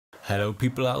Hello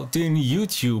people out in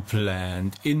YouTube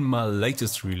land. In my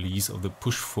latest release of the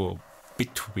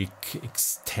Push4Bitwig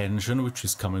extension, which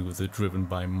is coming with a driven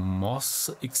by Moss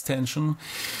extension,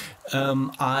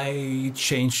 I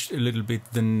changed a little bit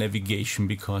the navigation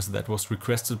because that was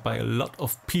requested by a lot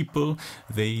of people.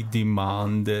 They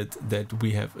demanded that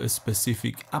we have a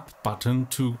specific up button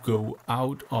to go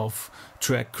out of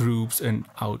track groups and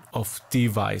out of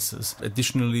devices,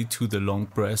 additionally to the long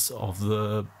press of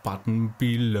the button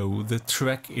below the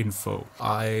track info.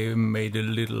 I made a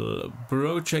little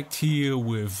project here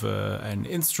with an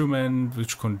instrument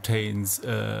which contains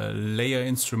a layer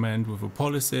instrument with a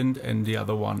polysynth, and the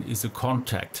other one is a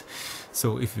contact.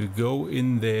 So if we go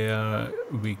in there,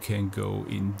 we can go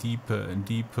in deeper and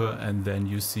deeper, and then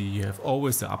you see you have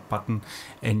always the up button,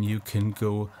 and you can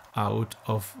go out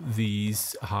of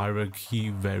these hierarchy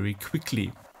very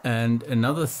quickly. And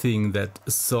another thing that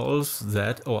solves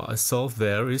that, or I solved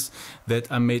there, is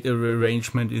that I made a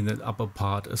rearrangement in the upper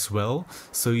part as well.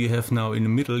 So you have now in the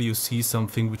middle, you see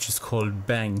something which is called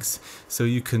banks. So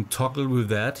you can toggle with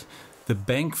that the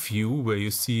bank view, where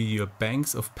you see your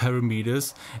banks of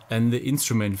parameters, and the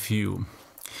instrument view.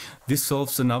 This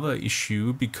solves another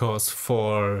issue because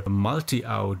for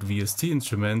multi-out VST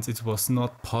instruments it was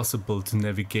not possible to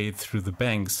navigate through the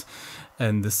banks,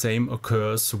 and the same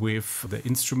occurs with the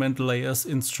instrument layers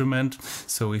instrument.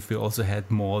 So if we also had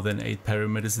more than 8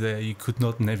 parameters there, you could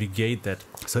not navigate that.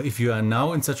 So if you are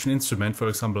now in such an instrument, for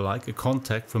example like a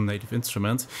contact from Native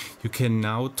Instruments, you can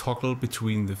now toggle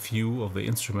between the view of the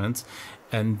instruments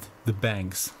and the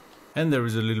banks. And there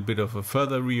is a little bit of a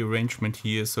further rearrangement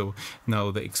here, so now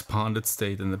the expanded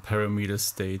state and the parameter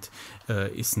state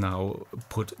is now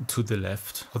put to the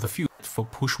left of the view. For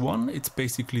push 1 it's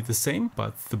basically the same,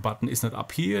 but the button is not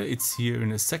up here, it's here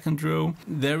in a second row.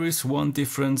 There is one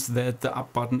difference, that the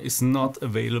up button is not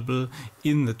available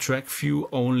in the track view,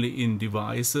 only in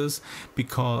devices,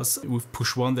 because with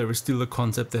push 1 there is still the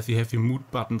concept that you have your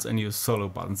mute buttons and your solo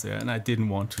buttons there, and I didn't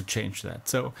want to change that.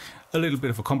 So a little bit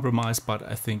of a compromise, but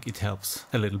I think it helps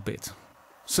a little bit.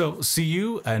 So see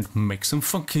you and make some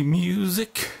funky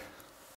music.